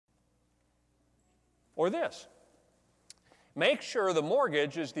Or this: make sure the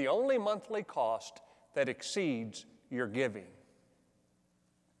mortgage is the only monthly cost that exceeds your giving.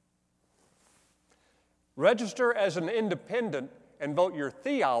 Register as an independent and vote your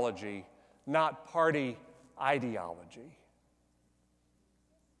theology, not party ideology.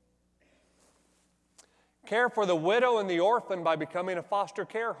 Care for the widow and the orphan by becoming a foster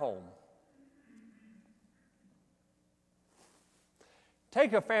care home.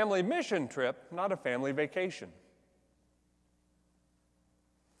 Take a family mission trip, not a family vacation.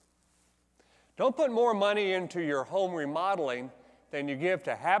 Don't put more money into your home remodeling than you give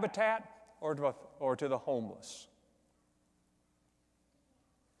to Habitat or to the homeless.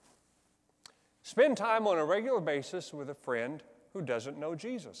 Spend time on a regular basis with a friend who doesn't know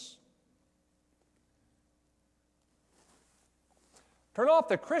Jesus. Turn off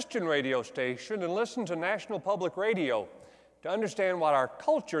the Christian radio station and listen to National Public Radio to understand what our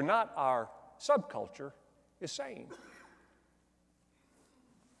culture, not our subculture, is saying.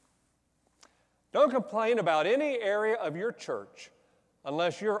 Don't complain about any area of your church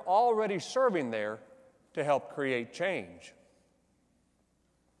unless you're already serving there to help create change.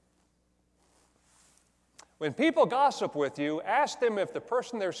 When people gossip with you, ask them if the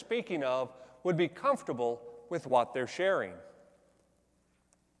person they're speaking of would be comfortable with what they're sharing.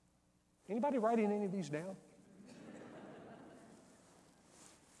 Anybody writing any of these down?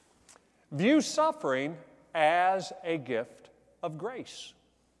 View suffering as a gift of grace.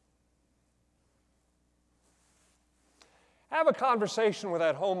 Have a conversation with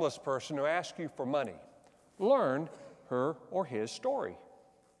that homeless person who asks you for money. Learn her or his story.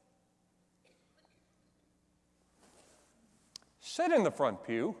 Sit in the front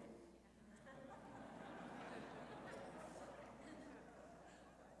pew.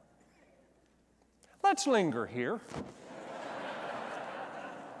 Let's linger here.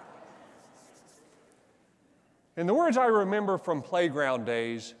 In the words I remember from playground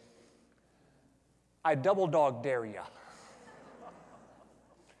days, I double dog dare ya.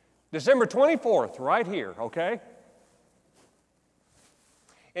 December 24th, right here, okay?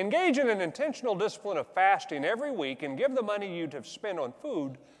 Engage in an intentional discipline of fasting every week and give the money you'd have spent on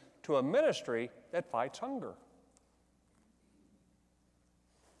food to a ministry that fights hunger.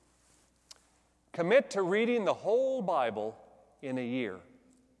 Commit to reading the whole Bible in a year.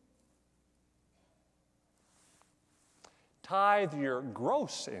 Tithe your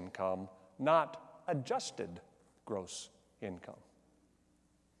gross income, not adjusted gross income.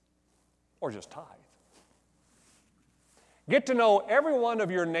 Or just tithe. Get to know every one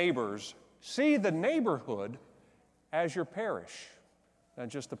of your neighbors. See the neighborhood as your parish, not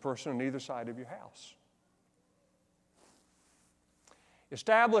just the person on either side of your house.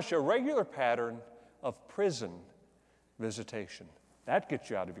 Establish a regular pattern of prison visitation. That gets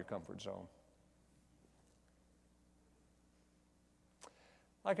you out of your comfort zone.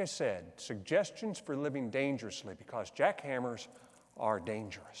 Like I said, suggestions for living dangerously, because jackhammers are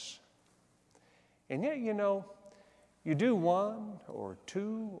dangerous. And yet, you know, you do one or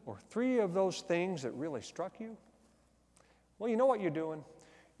two or three of those things that really struck you. Well, you know what you're doing?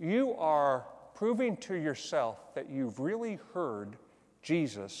 You are proving to yourself that you've really heard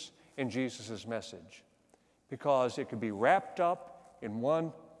Jesus and Jesus' message, because it could be wrapped up in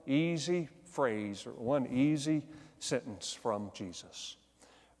one easy phrase or one easy sentence from Jesus.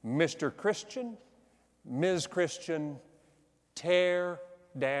 Mr. Christian, Ms. Christian, tear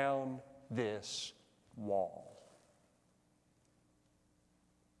down this wall.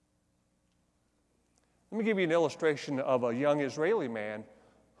 Let me give you an illustration of a young Israeli man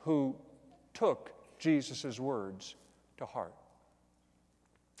who took Jesus' words to heart.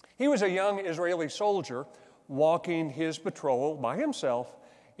 He was a young Israeli soldier walking his patrol by himself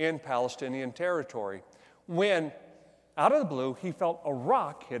in Palestinian territory when, out of the blue, he felt a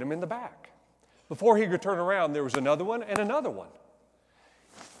rock hit him in the back. Before he could turn around, there was another one and another one.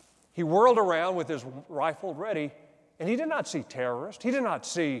 He whirled around with his rifle ready, and he did not see terrorists. He did not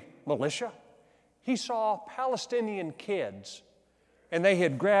see militia. He saw Palestinian kids, and they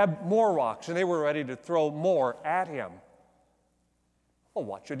had grabbed more rocks, and they were ready to throw more at him. Well,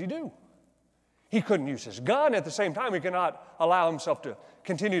 what should he do? He couldn't use his gun. At the same time, he could not allow himself to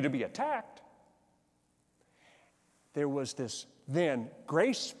continue to be attacked. There was this then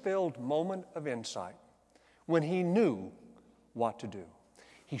grace-filled moment of insight when he knew what to do.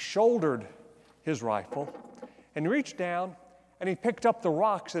 He shouldered his rifle and reached down and he picked up the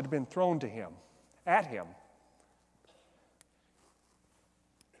rocks that had been thrown to him, at him.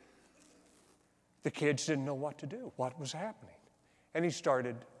 The kids didn't know what to do, what was happening. And he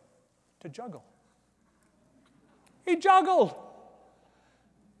started to juggle. He juggled.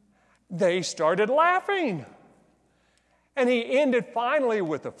 They started laughing. And he ended finally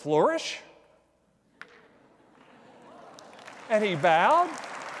with a flourish. And he bowed.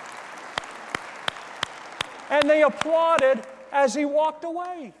 And they applauded as he walked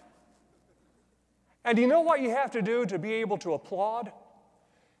away. And you know what you have to do to be able to applaud?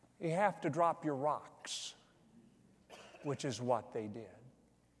 You have to drop your rocks, which is what they did.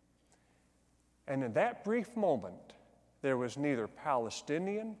 And in that brief moment, there was neither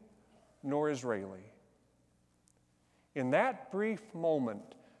Palestinian nor Israeli. In that brief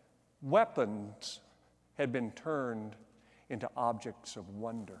moment, weapons had been turned into objects of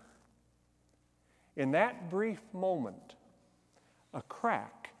wonder. In that brief moment, a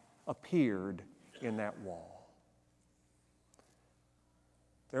crack appeared in that wall.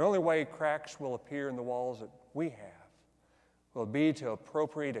 The only way cracks will appear in the walls that we have will be to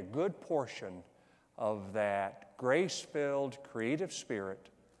appropriate a good portion of that grace-filled, creative spirit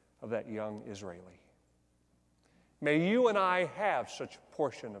of that young Israeli. May you and I have such a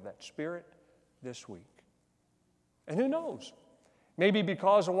portion of that spirit this week. And who knows? Maybe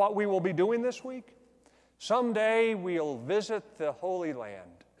because of what we will be doing this week, someday we'll visit the Holy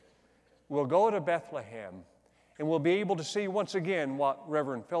Land. We'll go to Bethlehem, and we'll be able to see once again what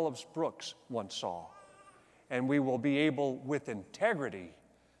Reverend Phillips Brooks once saw. And we will be able, with integrity,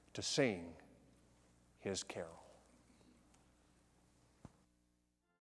 to sing his carol.